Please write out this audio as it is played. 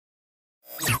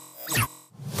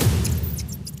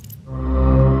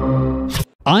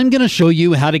I'm going to show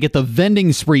you how to get the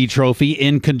Vending Spree trophy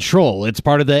in Control. It's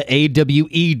part of the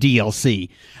AWE DLC.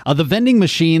 The vending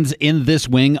machines in this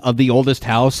wing of the oldest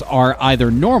house are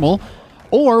either normal,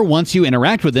 or once you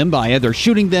interact with them by either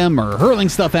shooting them or hurling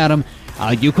stuff at them,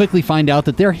 you quickly find out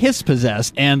that they're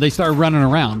hiss-possessed and they start running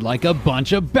around like a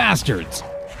bunch of bastards.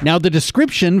 Now, the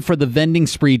description for the Vending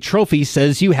Spree trophy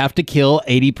says you have to kill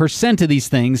 80% of these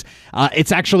things.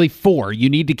 It's actually 4. You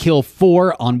need to kill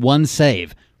 4 on one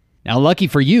save. Now, lucky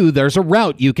for you, there's a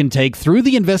route you can take through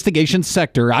the investigation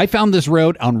sector. I found this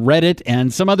route on Reddit,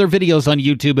 and some other videos on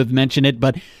YouTube have mentioned it,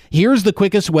 but here's the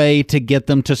quickest way to get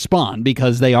them to spawn,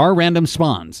 because they are random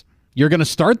spawns. You're going to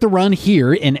start the run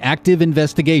here in active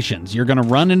investigations. You're going to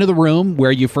run into the room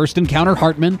where you first encounter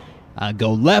Hartman,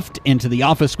 go left into the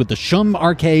office with the Shum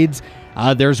arcades.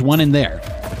 There's one in there.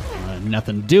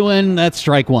 Nothing doing. That's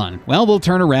strike 1. Well, we'll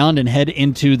turn around and head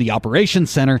into the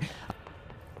operations center.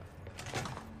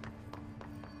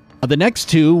 The next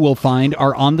 2 we'll find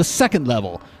are on the 2nd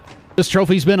level. This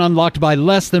trophy's been unlocked by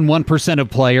less than 1%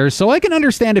 of players, so I can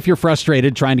understand if you're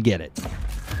frustrated trying to get it.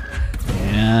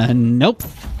 And nope.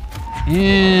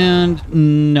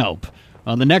 And nope.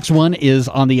 Well, the next one is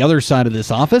on the other side of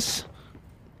this office.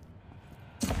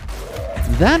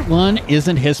 That one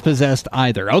isn't hiss-possessed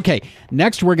either. Okay,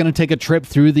 next we're going to take a trip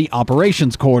through the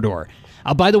operations corridor.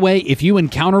 By the way, if you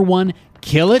encounter one,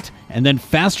 kill it, and then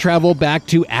fast travel back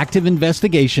to active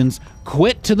investigations,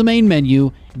 quit to the main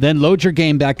menu, then load your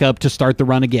game back up to start the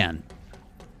run again.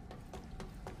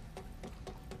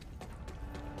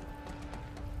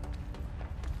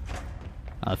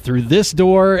 Through this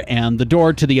door, and the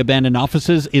door to the abandoned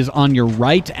offices is on your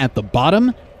right at the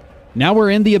bottom. Now we're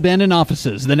in the abandoned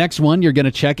offices. The next one you're going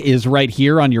to check is right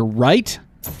here on your right.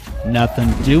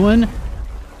 Nothing doing.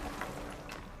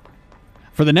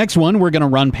 For the next one, we're going to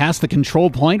run past the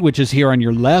control point, which is here on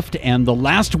your left, and the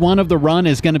last one of the run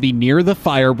is going to be near the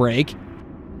fire break.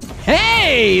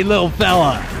 Hey, little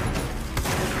fella!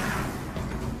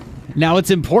 Now,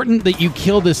 it's important that you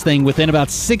kill this thing within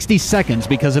about 60 seconds,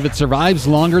 because if it survives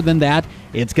longer than that,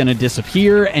 it's going to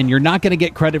disappear, and you're not going to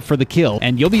get credit for the kill,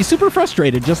 and you'll be super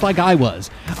frustrated, just like I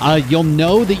was. You'll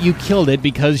know that you killed it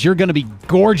because you're going to be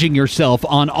gorging yourself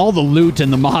on all the loot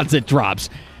and the mods it drops.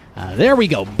 There we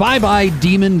go. Bye-bye,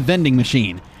 Demon Vending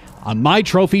Machine. My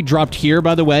trophy dropped here,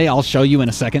 by the way. I'll show you in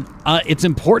a second. It's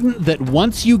important that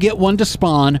once you get one to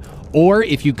spawn, or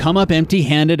if you come up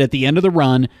empty-handed at the end of the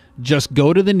run, just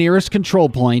go to the nearest control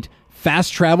point,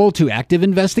 fast travel to active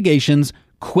investigations,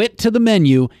 quit to the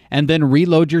menu, and then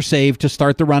reload your save to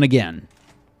start the run again.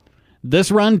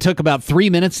 This run took about 3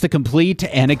 minutes to complete,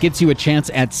 and it gets you a chance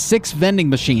at 6 vending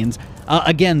machines.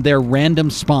 Again, they're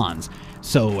random spawns.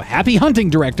 So, happy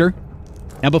hunting, Director.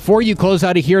 Now, before you close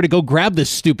out of here to go grab this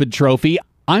stupid trophy,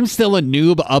 I'm still a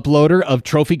noob uploader of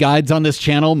trophy guides on this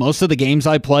channel. Most of the games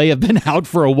I play have been out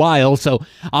for a while, so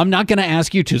I'm not going to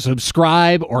ask you to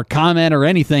subscribe or comment or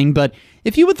anything, but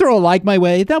if you would throw a like my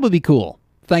way, that would be cool.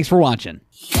 Thanks for watching.